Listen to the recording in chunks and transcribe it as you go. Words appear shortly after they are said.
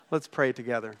Let's pray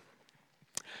together.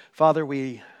 Father,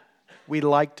 we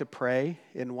like to pray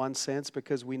in one sense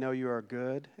because we know you are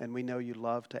good and we know you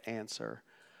love to answer.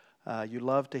 You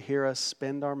love to hear us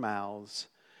spend our mouths.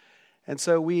 And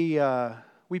so we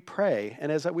pray. And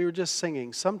as we were just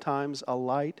singing, sometimes a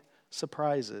light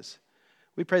surprises.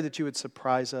 We pray that you would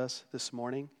surprise us this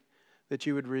morning, that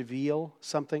you would reveal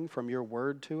something from your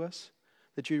word to us,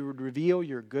 that you would reveal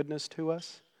your goodness to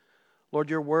us. Lord,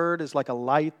 your word is like a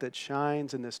light that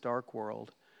shines in this dark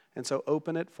world. And so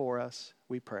open it for us,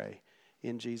 we pray.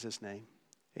 In Jesus' name,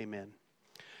 amen.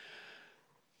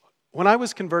 When I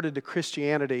was converted to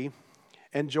Christianity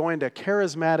and joined a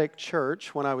charismatic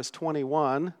church when I was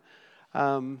 21,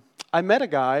 I met a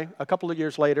guy a couple of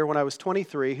years later when I was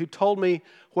 23 who told me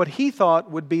what he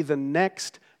thought would be the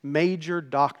next major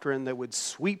doctrine that would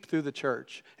sweep through the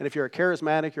church. And if you're a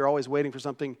charismatic, you're always waiting for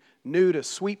something new to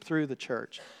sweep through the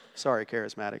church. Sorry,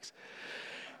 charismatics.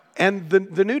 And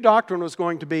the new doctrine was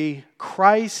going to be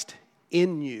Christ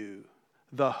in you,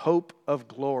 the hope of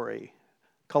glory.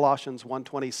 Colossians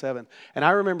 1:27. And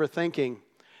I remember thinking,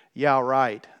 yeah,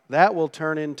 right. That will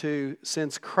turn into,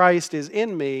 since Christ is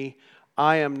in me,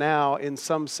 I am now, in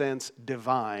some sense,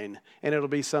 divine. And it'll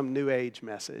be some new age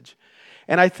message.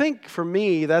 And I think for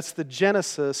me, that's the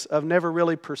genesis of never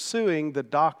really pursuing the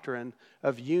doctrine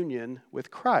of union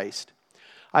with Christ.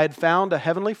 I had found a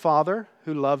heavenly Father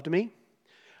who loved me.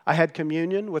 I had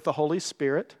communion with the Holy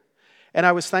Spirit. And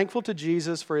I was thankful to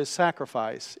Jesus for his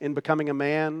sacrifice in becoming a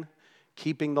man,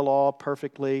 keeping the law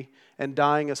perfectly, and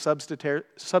dying a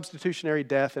substitutionary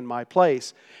death in my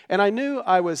place. And I knew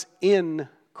I was in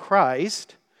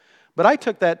Christ, but I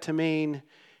took that to mean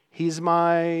he's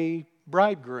my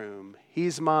bridegroom,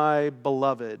 he's my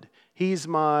beloved, he's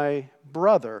my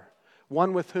brother,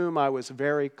 one with whom I was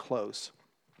very close.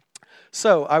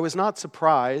 So I was not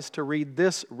surprised to read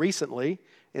this recently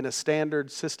in a standard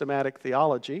systematic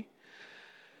theology.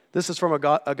 This is from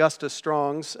Augustus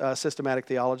Strong's systematic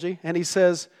theology, and he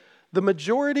says, the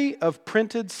majority of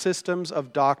printed systems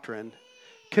of doctrine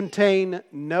contain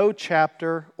no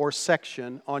chapter or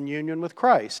section on union with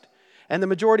Christ. And the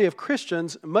majority of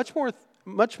Christians much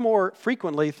more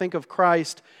frequently think of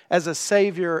Christ as a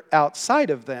Savior outside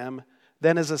of them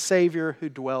than as a Savior who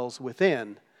dwells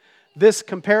within. This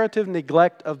comparative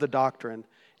neglect of the doctrine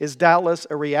is doubtless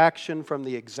a reaction from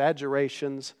the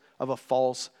exaggerations of a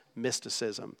false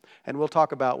mysticism. And we'll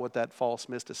talk about what that false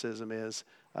mysticism is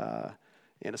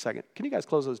in a second. Can you guys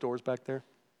close those doors back there?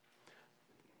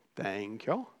 Thank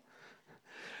you.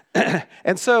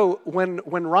 And so when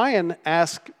Ryan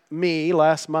asked me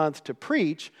last month to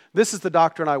preach, this is the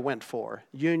doctrine I went for,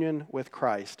 union with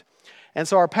Christ. And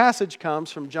so our passage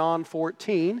comes from John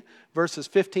 14, verses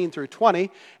 15 through 20.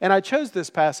 And I chose this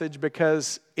passage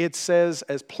because it says,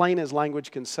 as plain as language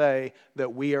can say,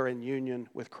 that we are in union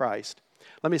with Christ.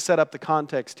 Let me set up the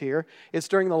context here. It's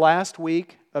during the last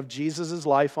week of Jesus'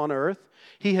 life on earth.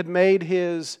 He had made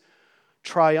his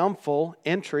triumphal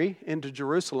entry into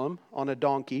Jerusalem on a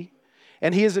donkey,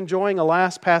 and he is enjoying a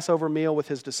last Passover meal with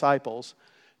his disciples.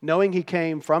 Knowing he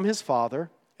came from his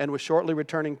Father and was shortly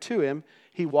returning to him,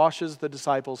 he washes the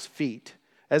disciples' feet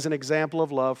as an example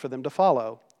of love for them to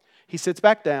follow. He sits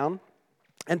back down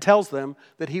and tells them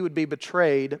that he would be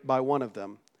betrayed by one of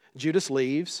them. Judas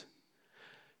leaves.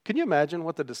 Can you imagine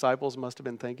what the disciples must have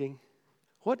been thinking?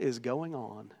 What is going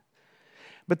on?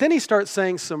 But then he starts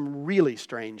saying some really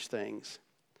strange things.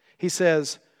 He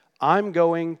says, I'm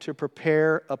going to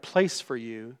prepare a place for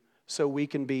you so we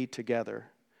can be together.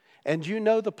 And you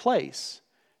know the place,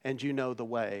 and you know the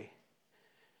way.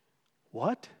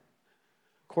 What?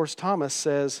 Of course, Thomas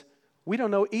says, we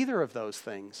don't know either of those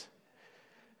things.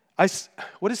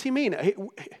 What does he mean?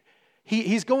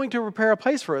 He's going to prepare a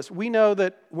place for us. We know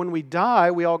that when we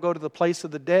die, we all go to the place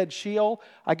of the dead, Sheol.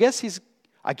 I guess he's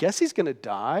going to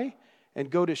die and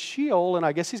go to Sheol, and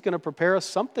I guess he's going to prepare us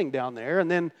something down there.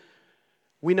 And then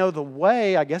we know the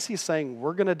way. I guess he's saying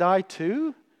we're going to die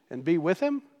too and be with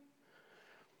him.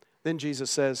 Then Jesus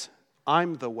says,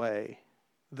 I'm the way,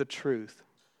 the truth,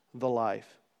 the life.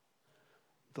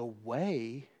 The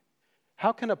way?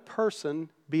 How can a person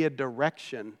be a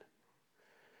direction?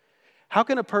 How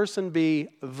can a person be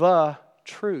the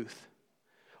truth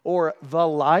or the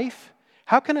life?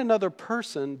 How can another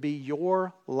person be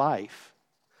your life?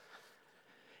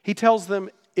 He tells them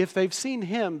if they've seen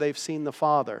him, they've seen the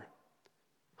Father.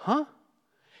 Huh?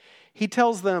 He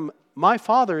tells them, my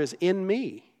Father is in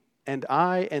me, and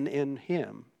I am in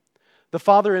him. The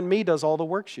Father in me does all the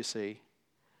works you see.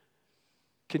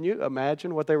 Can you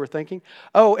imagine what they were thinking?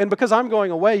 Oh, and because I'm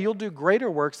going away, you'll do greater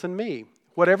works than me.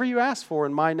 Whatever you ask for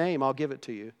in my name, I'll give it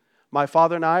to you. My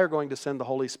Father and I are going to send the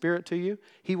Holy Spirit to you.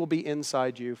 He will be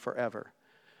inside you forever.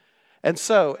 And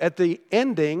so, at the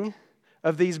ending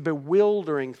of these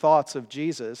bewildering thoughts of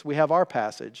Jesus, we have our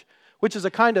passage, which is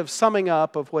a kind of summing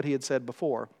up of what he had said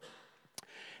before.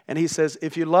 And he says,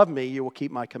 if you love me, you will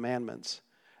keep my commandments.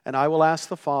 And I will ask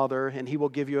the Father, and he will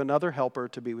give you another helper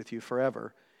to be with you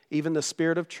forever, even the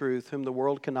Spirit of truth, whom the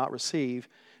world cannot receive,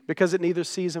 because it neither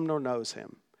sees him nor knows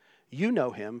him. You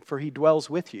know him, for he dwells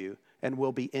with you and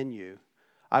will be in you.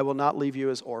 I will not leave you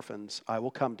as orphans. I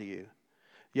will come to you.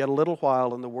 Yet a little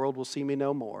while, and the world will see me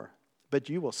no more, but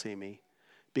you will see me.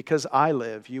 Because I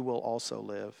live, you will also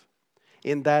live.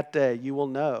 In that day you will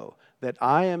know that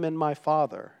I am in my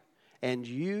Father, and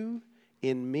you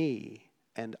in me,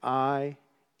 and I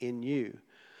in you.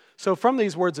 So from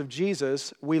these words of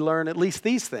Jesus, we learn at least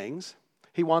these things.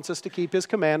 He wants us to keep his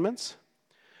commandments.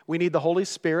 We need the Holy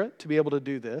Spirit to be able to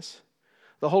do this.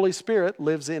 The Holy Spirit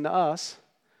lives in us.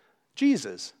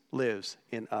 Jesus lives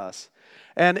in us.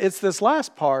 And it's this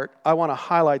last part I want to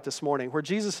highlight this morning, where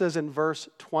Jesus says in verse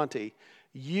 20,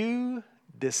 you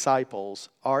disciples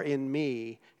are in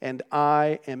me, and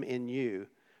I am in you,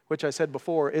 which I said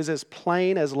before is as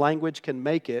plain as language can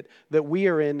make it, that we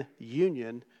are in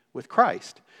union with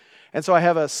Christ. And so I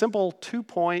have a simple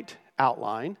 2-point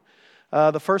outline.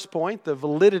 The first point, the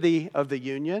validity of the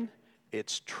union,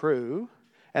 it's true.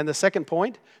 And the second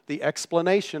point, the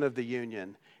explanation of the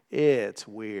union, it's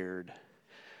weird.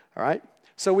 All right?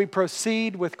 So we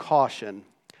proceed with caution.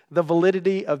 The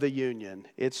validity of the union,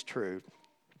 it's true.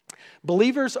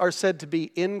 Believers are said to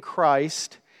be in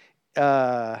Christ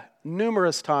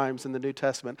numerous times in the New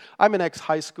Testament. I'm an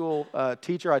ex-high school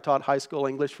teacher. I taught high school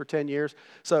English for 10 years.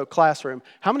 So classroom.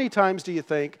 How many times do you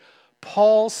think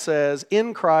Paul says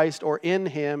in Christ or in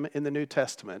him in the New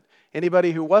Testament?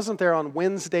 Anybody who wasn't there on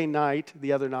Wednesday night,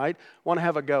 the other night, want to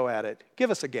have a go at it?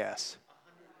 Give us a guess.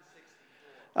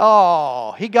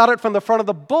 Oh, he got it from the front of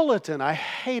the bulletin. I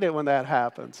hate it when that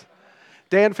happens.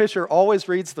 Dan Fisher always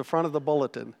reads the front of the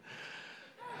bulletin.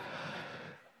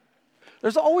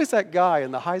 There's always that guy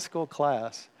in the high school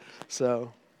class.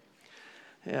 So,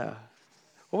 yeah.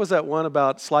 What was that one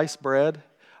about sliced bread?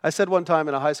 I said one time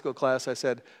in a high school class, I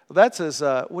said, well, that's as,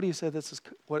 what do you say this is,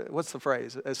 what's the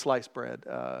phrase, as sliced bread?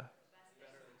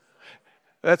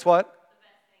 That's what?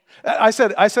 I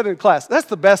said in class, that's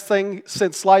the best thing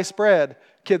since sliced bread.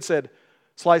 Kid said,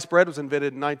 sliced bread was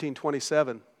invented in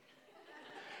 1927.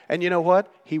 And you know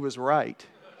what? He was right.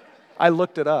 I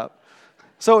looked it up.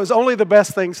 So it was only the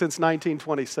best thing since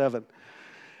 1927.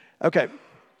 Okay.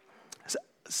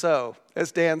 So,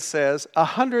 as Dan says,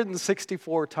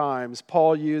 164 times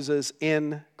Paul uses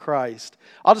in Christ.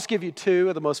 I'll just give you two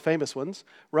of the most famous ones.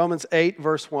 Romans 8,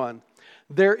 verse 1.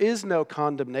 There is no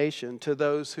condemnation to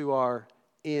those who are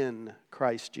in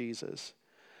Christ Jesus.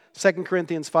 2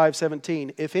 Corinthians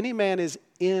 5:17. If any man is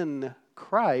in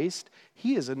Christ,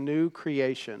 he is a new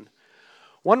creation.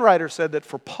 One writer said that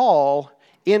for Paul,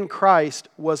 in Christ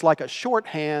was like a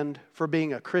shorthand for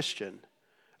being a Christian.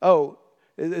 Oh,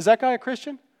 is that guy a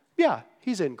Christian? Yeah,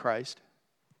 he's in Christ.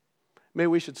 Maybe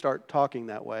we should start talking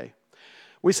that way.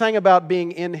 We sang about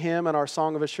being in him in our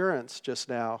song of assurance just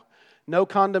now. No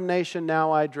condemnation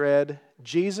now I dread.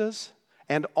 Jesus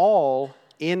and all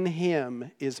in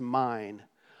him is mine.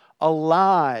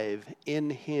 Alive in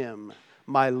him,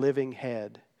 my living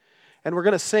head. And we're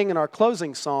going to sing in our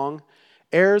closing song,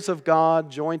 heirs of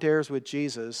God, joint heirs with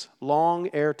Jesus, long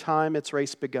ere time its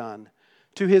race begun.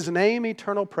 To his name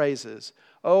eternal praises.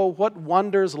 Oh, what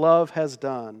wonders love has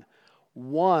done.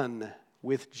 One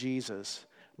with Jesus,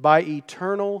 by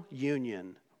eternal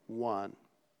union, one.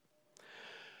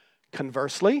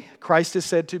 Conversely, Christ is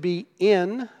said to be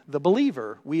in the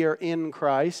believer. We are in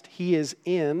Christ. He is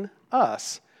in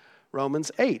us.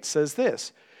 Romans 8 says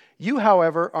this, you,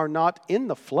 however, are not in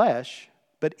the flesh,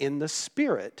 but in the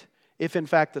Spirit, if in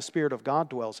fact the Spirit of God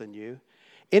dwells in you.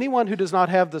 Anyone who does not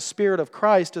have the Spirit of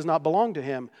Christ does not belong to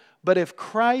him. But if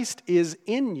Christ is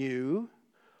in you,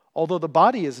 although the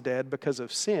body is dead because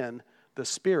of sin, the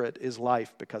Spirit is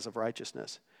life because of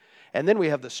righteousness. And then we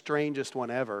have the strangest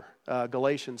one ever,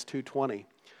 Galatians 2:20.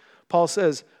 Paul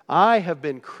says, I have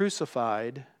been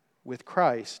crucified with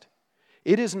Christ.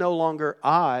 It is no longer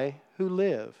I who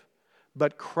live,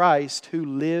 but Christ who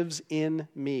lives in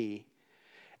me.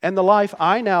 And the life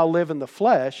I now live in the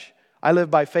flesh, I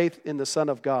live by faith in the Son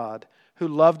of God, who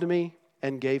loved me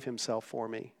and gave himself for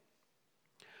me.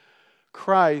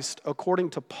 Christ, according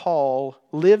to Paul,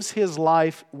 lives his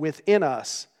life within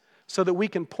us so that we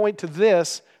can point to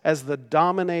this as the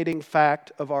dominating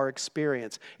fact of our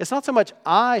experience. It's not so much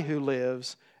I who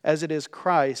lives as it is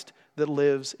Christ that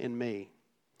lives in me.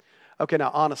 Okay,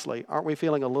 now honestly, aren't we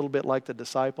feeling a little bit like the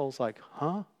disciples? Like,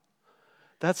 huh?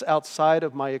 That's outside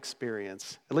of my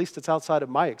experience. At least it's outside of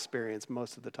my experience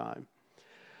most of the time.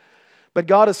 But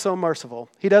God is so merciful.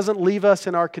 He doesn't leave us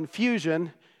in our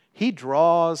confusion. He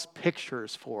draws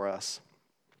pictures for us.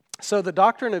 So the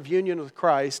doctrine of union with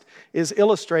Christ is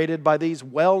illustrated by these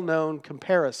well-known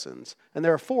comparisons. And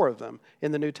there are 4 of them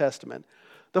in the New Testament.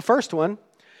 The first one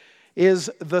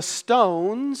is the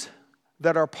stones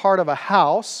that are part of a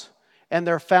house and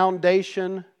their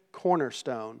foundation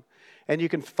cornerstone. And you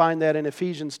can find that in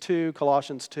Ephesians 2,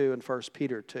 Colossians 2, and 1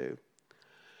 Peter 2.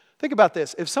 Think about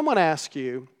this. If someone asks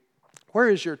you, where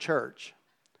is your church?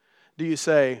 Do you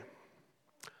say,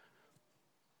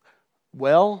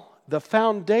 well, the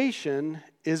foundation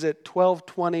is at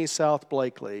 1220 South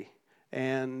Blakely,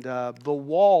 and the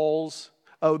walls,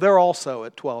 they're also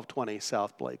at 1220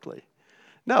 South Blakely.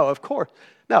 No, of course.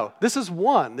 No, this is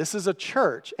one. This is a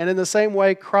church. And in the same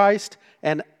way, Christ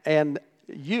and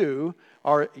you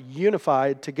are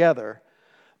unified together.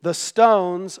 The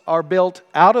stones are built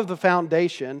out of the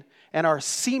foundation and are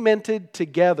cemented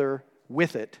together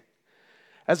with it.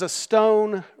 As a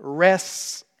stone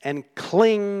rests and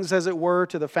clings, as it were,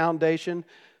 to the foundation,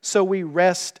 so we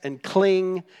rest and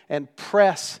cling and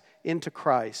press into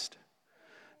Christ.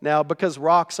 Now, because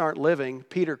rocks aren't living,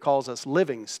 Peter calls us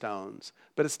living stones,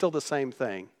 but it's still the same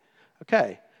thing.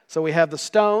 Okay, so we have the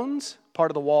stones,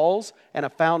 part of the walls, and a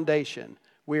foundation.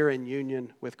 We're in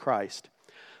union with Christ.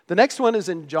 The next one is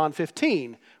in John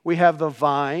 15. We have the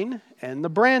vine and the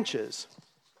branches.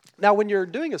 Now, when you're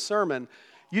doing a sermon,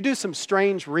 you do some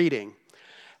strange reading.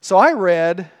 So I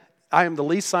am the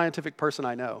least scientific person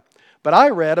I know, but I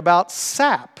read about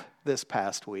sap this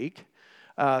past week.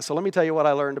 So let me tell you what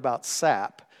I learned about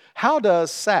sap. How does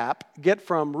sap get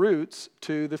from roots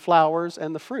to the flowers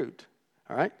and the fruit?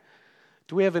 All right?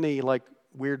 Do we have any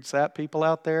weird sap people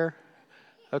out there?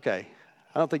 Okay.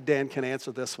 I don't think Dan can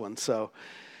answer this one. So,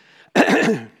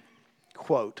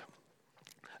 quote,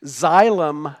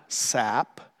 xylem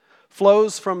sap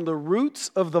flows from the roots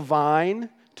of the vine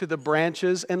to the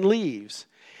branches and leaves.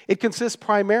 It consists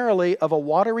primarily of a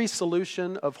watery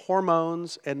solution of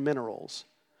hormones and minerals.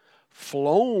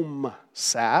 Phloem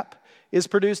sap is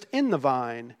produced in the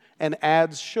vine and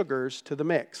adds sugars to the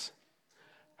mix.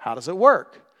 How does it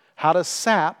work? How does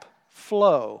sap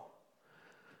flow?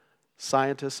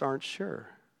 Scientists aren't sure.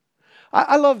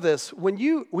 I love this. When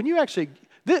you actually,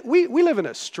 we live in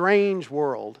a strange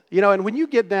world, and when you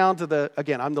get down to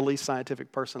again, I'm the least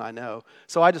scientific person I know,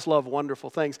 so I just love wonderful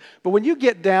things. But when you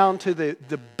get down to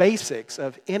the basics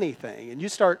of anything, and you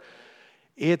start,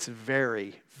 it's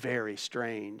very, very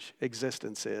strange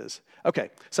existence is.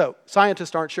 Okay, so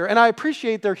scientists aren't sure, and I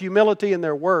appreciate their humility in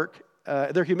their work,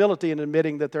 their humility in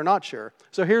admitting that they're not sure.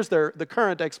 So here's the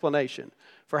current explanation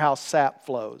for how sap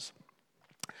flows.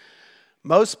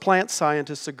 Most plant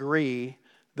scientists agree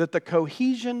that the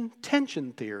cohesion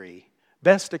tension theory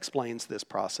best explains this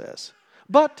process.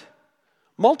 But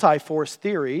multi-force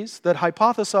theories that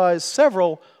hypothesize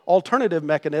several alternative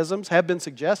mechanisms have been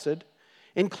suggested,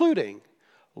 including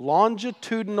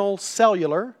longitudinal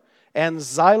cellular and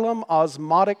xylem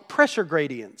osmotic pressure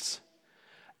gradients,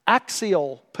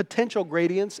 axial potential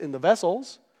gradients in the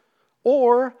vessels,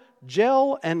 or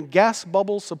gel and gas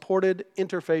bubble supported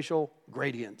interfacial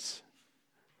gradients.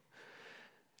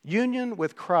 Union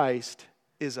with Christ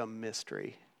is a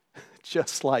mystery,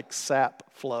 just like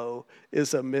sap flow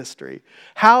is a mystery.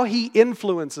 How He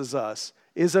influences us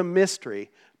is a mystery,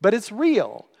 but it's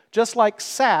real, just like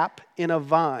sap in a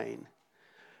vine.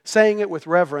 Saying it with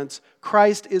reverence,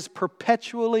 Christ is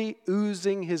perpetually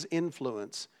oozing His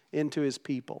influence into His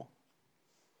people.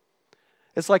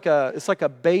 It's like a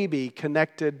baby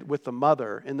connected with the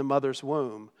mother in the mother's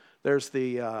womb. There's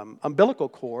the umbilical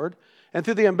cord, and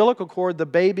through the umbilical cord, the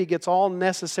baby gets all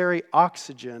necessary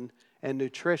oxygen and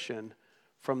nutrition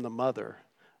from the mother.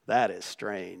 That is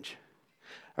strange.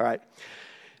 All right.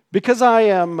 Because I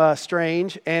am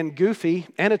strange and goofy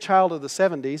and a child of the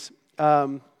 70s,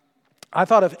 I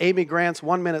thought of Amy Grant's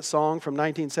 1-minute song from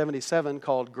 1977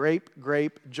 called Grape,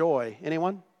 Grape, Joy.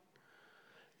 Anyone?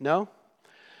 No?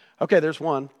 Okay, there's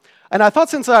one. And I thought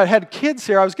since I had kids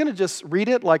here, I was going to just read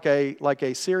it like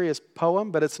a serious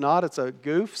poem, but it's not. It's a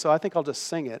goof, so I think I'll just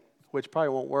sing it, which probably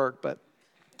won't work, but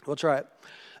we'll try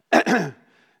it.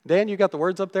 Dan, you got the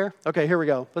words up there? Okay, here we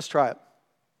go. Let's try it.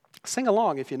 Sing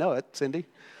along if you know it, Cindy.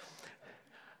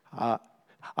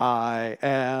 I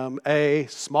am a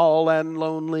small and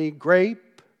lonely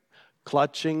grape,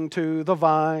 clutching to the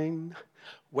vine,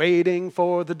 waiting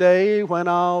for the day when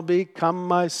I'll become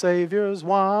my Savior's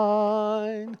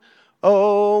wine.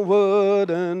 Oh,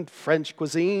 wouldn't French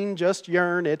cuisine just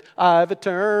yearn it? I've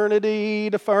eternity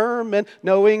to ferment.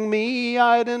 Knowing me,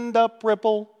 I'd end up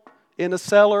ripple in a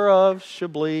cellar of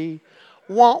Chablis.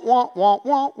 Wah, wah, wah,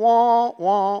 wah, wah,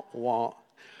 wah, wah.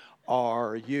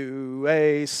 Are you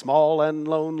a small and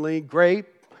lonely grape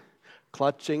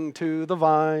clutching to the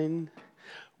vine,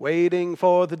 waiting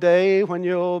for the day when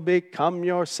you'll become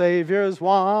your Savior's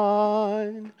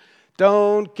wine?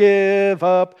 Don't give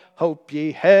up, hope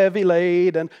ye heavy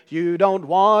laden. You don't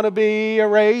want to be a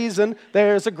raisin.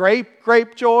 There's a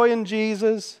great joy in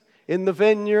Jesus in the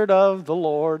vineyard of the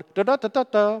Lord.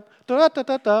 Da-da-da-da-da,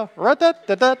 da-da-da-da-da,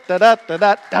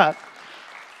 ra-da-da-da-da-da-da-da.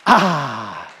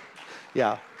 Ah,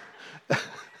 yeah.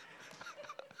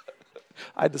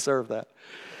 I deserve that.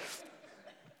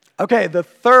 Okay, the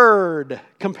third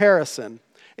comparison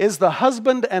is the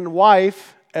husband and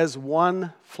wife as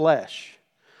one flesh.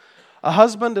 A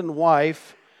husband and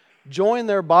wife join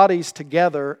their bodies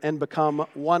together and become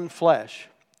one flesh.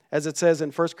 As it says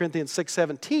in 1 Corinthians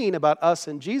 6:17 about us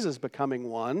and Jesus becoming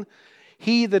one,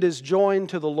 he that is joined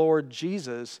to the Lord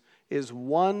Jesus is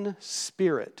one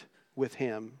spirit with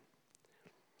him.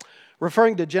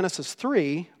 Referring to Genesis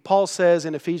 3, Paul says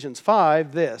in Ephesians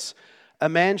 5 this, a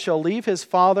man shall leave his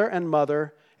father and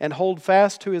mother and hold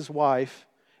fast to his wife,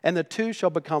 and the two shall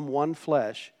become one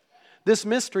flesh. This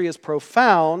mystery is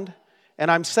profound, and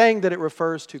I'm saying that it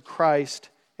refers to Christ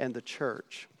and the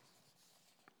church.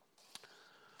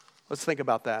 Let's think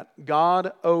about that.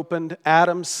 God opened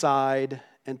Adam's side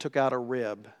and took out a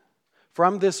rib.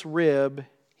 From this rib,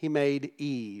 he made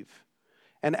Eve.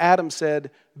 And Adam said,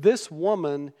 this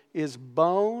woman is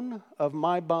bone of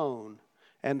my bone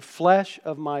and flesh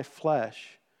of my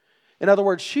flesh. In other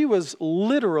words, she was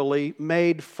literally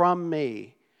made from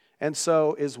me and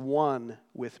so is one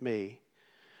with me.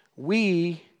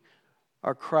 We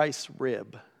are Christ's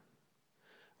rib.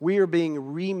 We are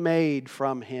being remade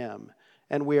from him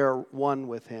and we are one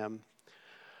with him.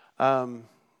 I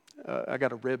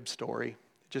got a rib story.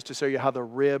 Just to show you how the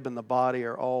rib and the body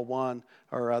are all one,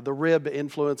 or the rib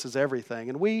influences everything.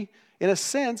 And we, in a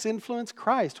sense, influence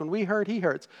Christ. When we hurt, he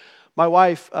hurts. My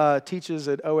wife teaches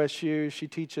at OSU. She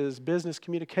teaches business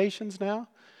communications now.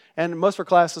 And most of her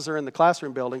classes are in the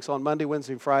classroom building. So on Monday,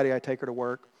 Wednesday, and Friday, I take her to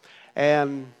work.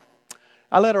 And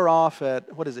I let her off at,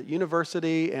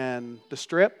 University and the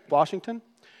Strip, Washington.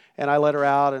 And I let her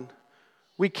out and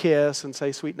we kiss and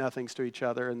say sweet nothings to each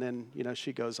other, and then,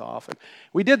 she goes off. And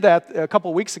we did that a couple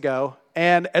of weeks ago,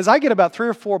 and as I get about 3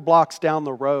 or 4 blocks down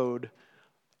the road,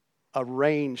 a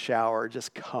rain shower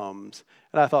just comes.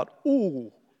 And I thought,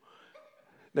 ooh.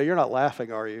 No, you're not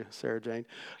laughing, are you, Sarah Jane?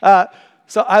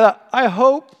 So I thought,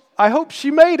 I hope she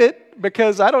made it,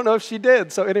 because I don't know if she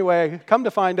did. So anyway, come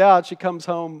to find out, she comes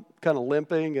home kind of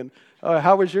limping, and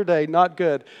how was your day? Not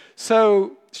good.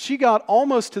 So she got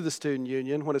almost to the student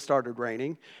union when it started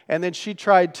raining, and then she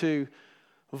tried to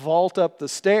vault up the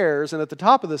stairs, and at the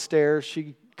top of the stairs,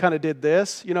 she kind of did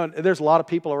this. There's a lot of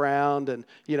people around, and,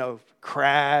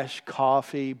 crash,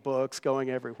 coffee, books going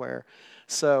everywhere.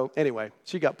 So anyway,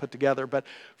 she got put together, but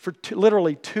for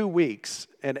literally 2 weeks,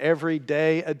 and every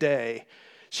day a day,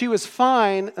 she was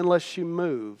fine unless she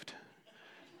moved.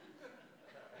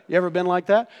 You ever been like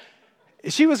that?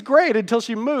 She was great until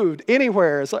she moved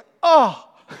anywhere. It's like, oh.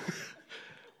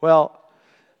 Well,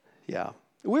 yeah.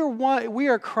 We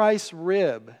are Christ's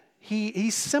rib. He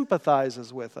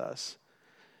sympathizes with us.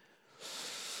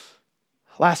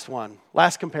 Last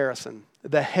comparison.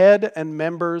 The head and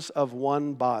members of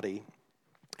one body.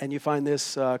 And you find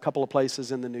this a couple of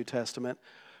places in the New Testament.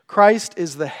 Christ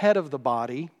is the head of the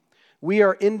body. We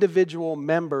are individual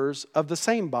members of the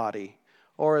same body.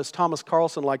 Or as Thomas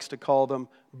Carlson likes to call them,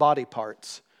 body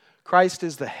parts. Christ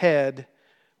is the head.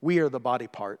 We are the body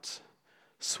parts.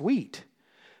 Sweet.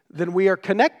 Then we are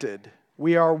connected.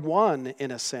 We are one in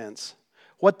a sense.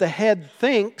 What the head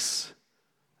thinks,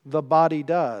 the body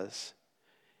does.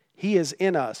 He is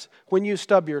in us. When you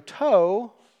stub your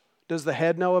toe, does the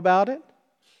head know about it?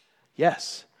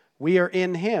 Yes. We are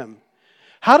in him.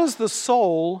 How does the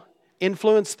soul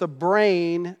influence the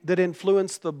brain that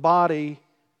influenced the body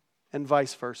and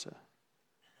vice versa?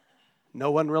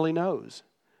 No one really knows.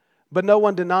 But no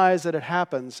one denies that it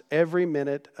happens every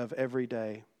minute of every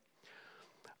day.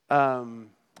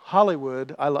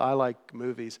 Hollywood, I like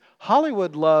movies.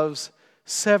 Hollywood loves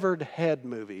severed head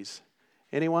movies.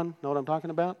 Anyone know what I'm talking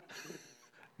about?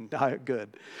 Good.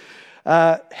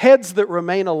 Heads that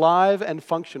remain alive and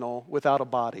functional without a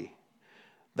body.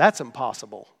 That's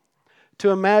impossible.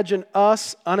 To imagine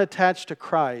us unattached to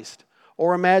Christ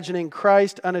or imagining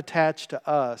Christ unattached to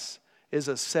us is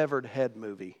a severed head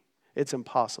movie. It's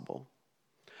impossible.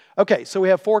 Okay, so we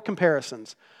have 4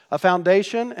 comparisons. A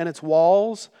foundation and its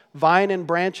walls, vine and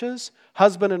branches,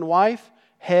 husband and wife,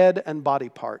 head and body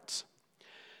parts.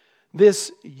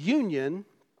 This union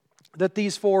that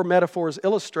these 4 metaphors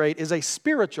illustrate is a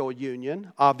spiritual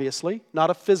union, obviously, not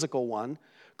a physical one.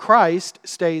 Christ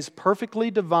stays perfectly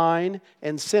divine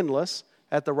and sinless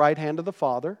at the right hand of the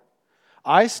Father.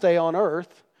 I stay on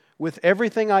earth with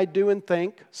everything I do and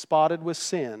think spotted with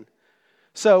sin.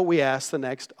 So we ask the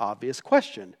next obvious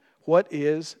question. What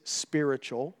is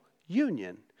spiritual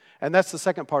union? And that's the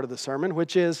second part of the sermon,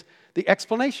 which is the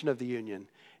explanation of the union.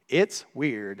 It's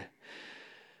weird.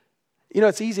 You know,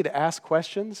 it's easy to ask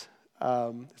questions.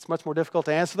 It's much more difficult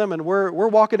to answer them, and we're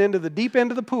walking into the deep end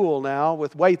of the pool now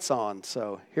with weights on,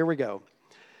 so here we go.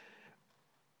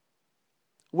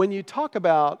 When you talk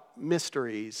about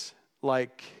mysteries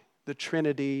like the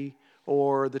Trinity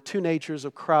or the 2 natures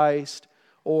of Christ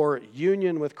or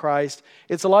union with Christ,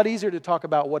 it's a lot easier to talk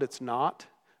about what it's not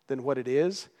than what it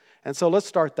is, and so let's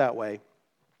start that way.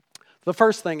 The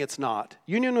first thing it's not.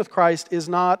 Union with Christ is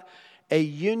not a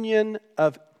union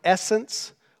of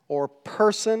essence or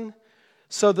person,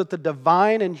 so that the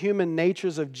divine and human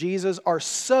natures of Jesus are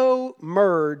so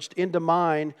merged into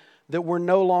mine that we're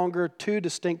no longer 2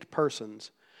 distinct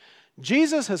persons.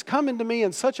 Jesus has come into me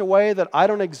in such a way that I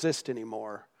don't exist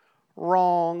anymore.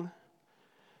 Wrong.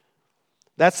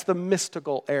 That's the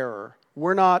mystical error.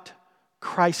 We're not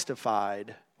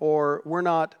Christified, or we're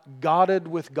not Godded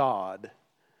with God.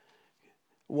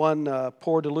 One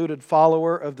poor deluded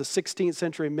follower of the 16th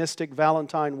century mystic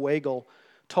Valentine Weigel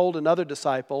told another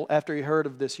disciple after he heard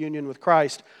of this union with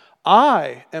Christ,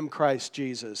 I am Christ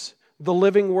Jesus, the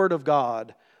living Word of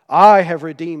God. I have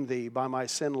redeemed thee by my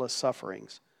sinless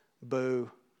sufferings.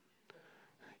 Boo.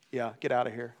 Yeah, get out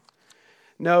of here.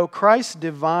 No, Christ's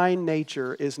divine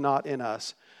nature is not in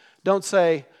us. Don't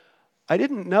say, I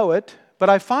didn't know it, but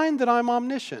I find that I'm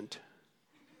omniscient.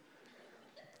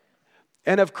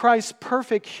 And of Christ's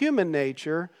perfect human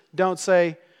nature, don't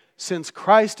say, since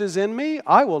Christ is in me,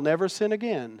 I will never sin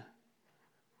again.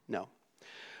 No.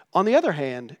 On the other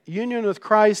hand, union with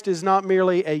Christ is not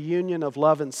merely a union of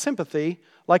love and sympathy,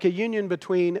 like a union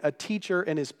between a teacher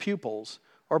and his pupils,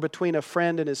 or between a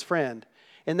friend and his friend.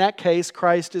 In that case,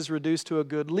 Christ is reduced to a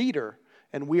good leader,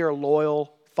 and we are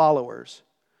loyal followers.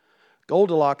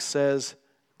 Goldilocks says,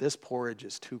 this porridge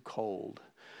is too cold.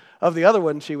 Of the other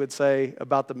one, she would say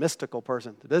about the mystical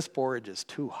person, this porridge is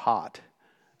too hot.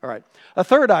 All right. A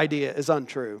third idea is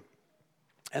untrue,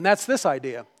 and that's this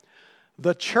idea.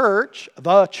 The church,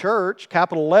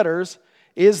 capital letters,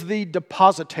 is the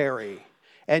depositary,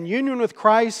 and union with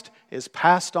Christ is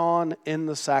passed on in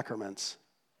the sacraments.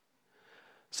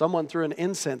 Someone threw an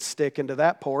incense stick into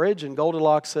that porridge, and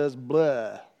Goldilocks says,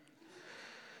 blah.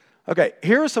 Okay,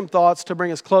 here are some thoughts to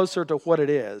bring us closer to what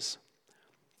it is.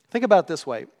 Think about it this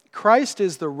way. Christ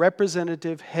is the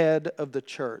representative head of the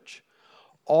church.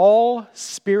 All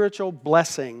spiritual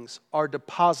blessings are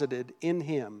deposited in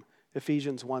Him,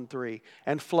 Ephesians 1:3,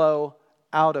 and flow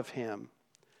out of Him.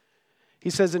 He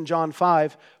says in John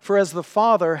 5, for as the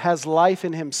Father has life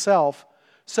in Himself,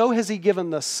 so has He given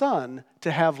the Son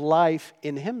to have life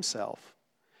in Himself.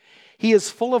 He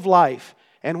is full of life,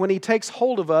 and when He takes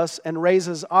hold of us and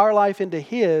raises our life into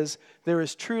His, there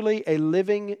is truly a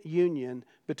living union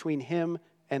between Him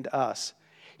and us.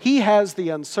 He has the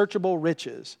unsearchable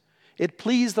riches. It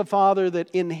pleased the Father that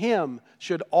in Him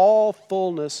should all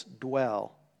fullness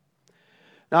dwell.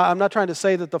 Now, I'm not trying to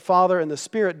say that the Father and the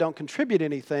Spirit don't contribute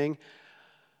anything,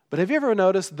 but have you ever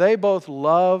noticed they both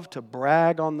love to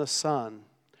brag on the Son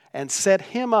and set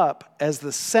Him up as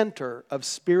the center of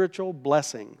spiritual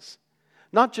blessings?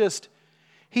 Not just,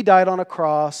 He died on a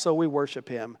cross, so we worship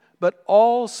Him, but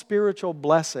all spiritual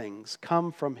blessings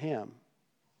come from Him.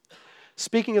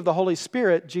 Speaking of the Holy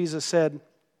Spirit, Jesus said,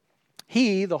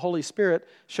 He, the Holy Spirit,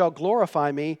 shall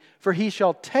glorify me, for He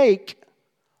shall take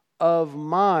of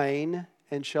mine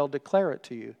and shall declare it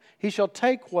to you. He shall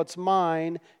take what's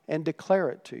mine and declare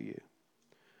it to you.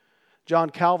 John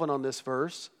Calvin on this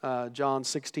verse, John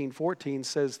 16:14,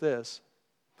 says this,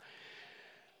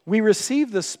 we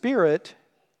receive the Spirit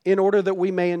in order that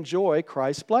we may enjoy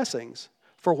Christ's blessings.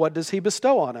 For what does He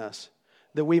bestow on us?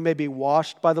 That we may be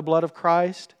washed by the blood of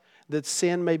Christ, that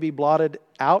sin may be blotted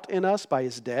out in us by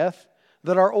His death,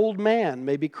 that our old man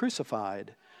may be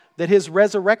crucified, that His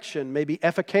resurrection may be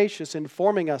efficacious in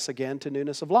forming us again to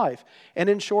newness of life, and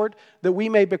in short, that we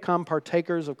may become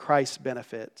partakers of Christ's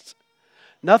benefits.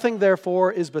 Nothing,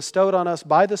 therefore, is bestowed on us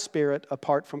by the Spirit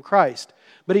apart from Christ,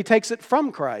 but He takes it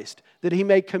from Christ, that He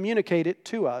may communicate it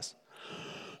to us.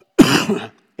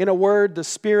 In a word, the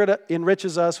Spirit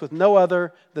enriches us with no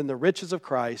other than the riches of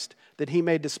Christ, that He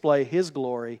may display His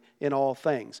glory in all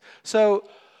things. So,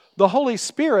 the Holy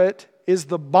Spirit is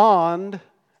the bond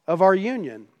of our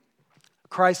union.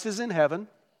 Christ is in heaven.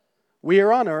 We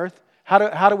are on earth.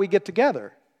 How do we get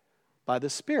together? By the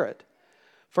Spirit.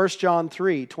 1 John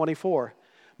 3:24.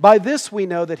 By this we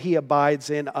know that He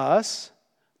abides in us,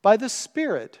 by the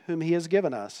Spirit whom He has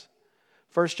given us.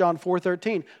 1 John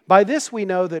 4:13. By this we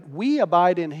know that we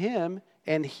abide in Him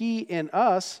and He in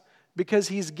us, because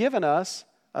He's given us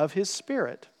of His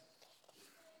Spirit.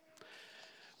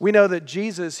 We know that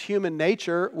Jesus' human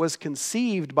nature was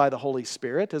conceived by the Holy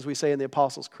Spirit, as we say in the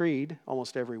Apostles' Creed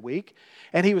almost every week.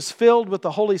 And He was filled with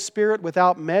the Holy Spirit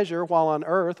without measure while on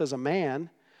earth as a man.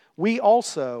 We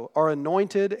also are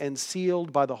anointed and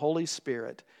sealed by the Holy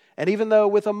Spirit. And even though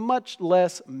with a much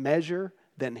less measure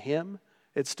than Him,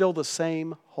 it's still the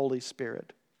same Holy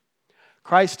Spirit.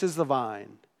 Christ is the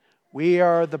vine. We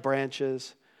are the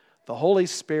branches. The Holy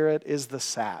Spirit is the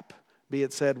sap, be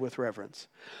it said with reverence.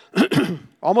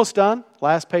 Almost done.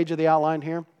 Last page of the outline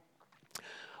here.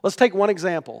 Let's take one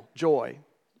example. Joy.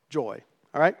 Joy.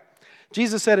 All right?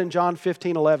 Jesus said in John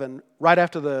 15:11, right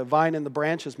after the vine and the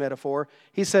branches metaphor,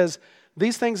 He says,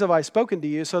 "These things have I spoken to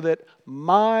you so that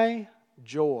my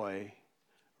joy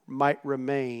might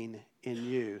remain in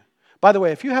you." By the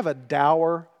way, if you have a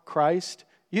dour Christ,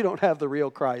 you don't have the real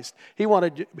Christ. He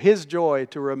wanted His joy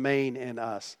to remain in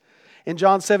us. In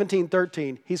John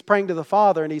 17:13, He's praying to the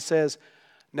Father and He says,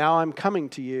 "Now I'm coming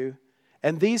to you,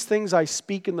 and these things I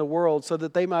speak in the world so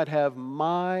that they might have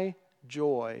my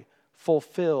joy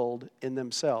fulfilled in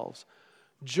themselves."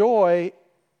 Joy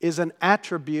is an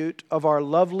attribute of our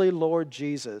lovely Lord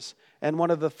Jesus and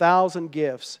one of the 1,000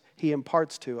 gifts He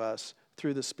imparts to us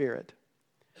through the Spirit.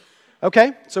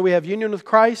 Okay, so we have union with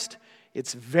Christ.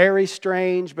 It's very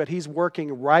strange, but He's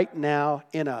working right now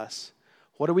in us.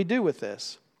 What do we do with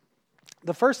this?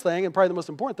 The first thing, and probably the most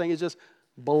important thing, is just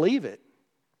believe it.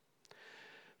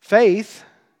 Faith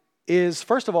is,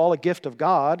 first of all, a gift of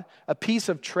God, a piece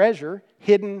of treasure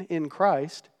hidden in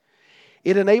Christ.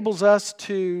 It enables us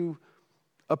to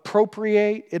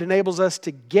appropriate, it enables us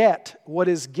to get what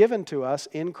is given to us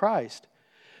in Christ.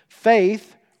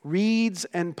 Faith reads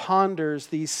and ponders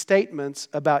these statements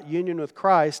about union with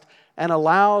Christ and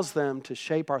allows them to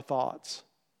shape our thoughts.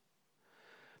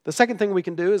 The second thing we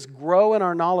can do is grow in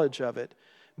our knowledge of it.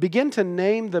 Begin to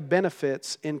name the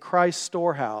benefits in Christ's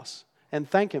storehouse and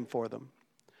thank Him for them.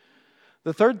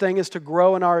 The third thing is to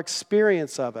grow in our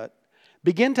experience of it.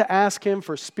 Begin to ask Him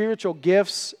for spiritual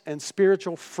gifts and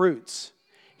spiritual fruits.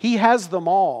 He has them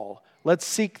all. Let's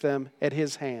seek them at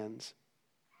His hands.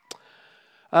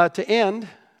 To end,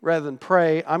 rather than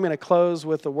pray, I'm going to close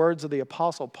with the words of the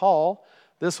Apostle Paul.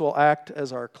 This will act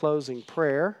as our closing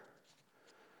prayer.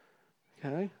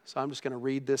 Okay, so I'm just going to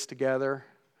read this together.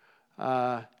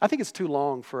 I think it's too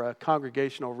long for a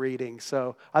congregational reading,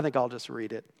 so I think I'll just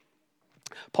read it.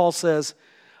 Paul says,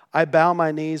 "I bow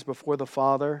my knees before the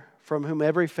Father, from whom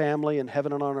every family in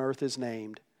heaven and on earth is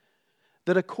named,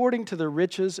 that according to the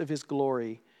riches of His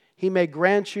glory, He may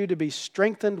grant you to be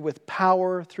strengthened with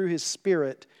power through His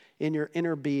Spirit in your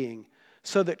inner being,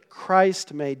 so that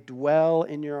Christ may dwell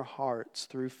in your hearts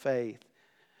through faith,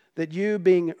 that you,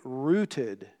 being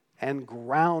rooted and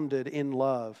grounded in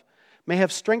love, may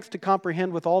have strength to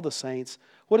comprehend with all the saints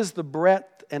what is the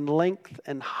breadth and length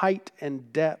and height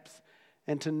and depth,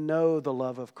 and to know the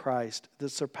love of Christ that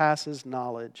surpasses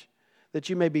knowledge, that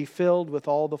you may be filled with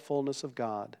all the fullness of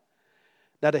God.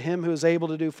 Now to Him who is able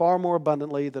to do far more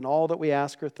abundantly than all that we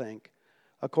ask or think,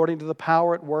 according to the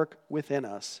power at work within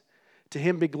us, to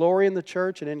Him be glory in the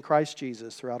church and in Christ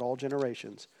Jesus throughout all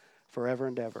generations, forever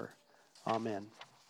and ever. Amen."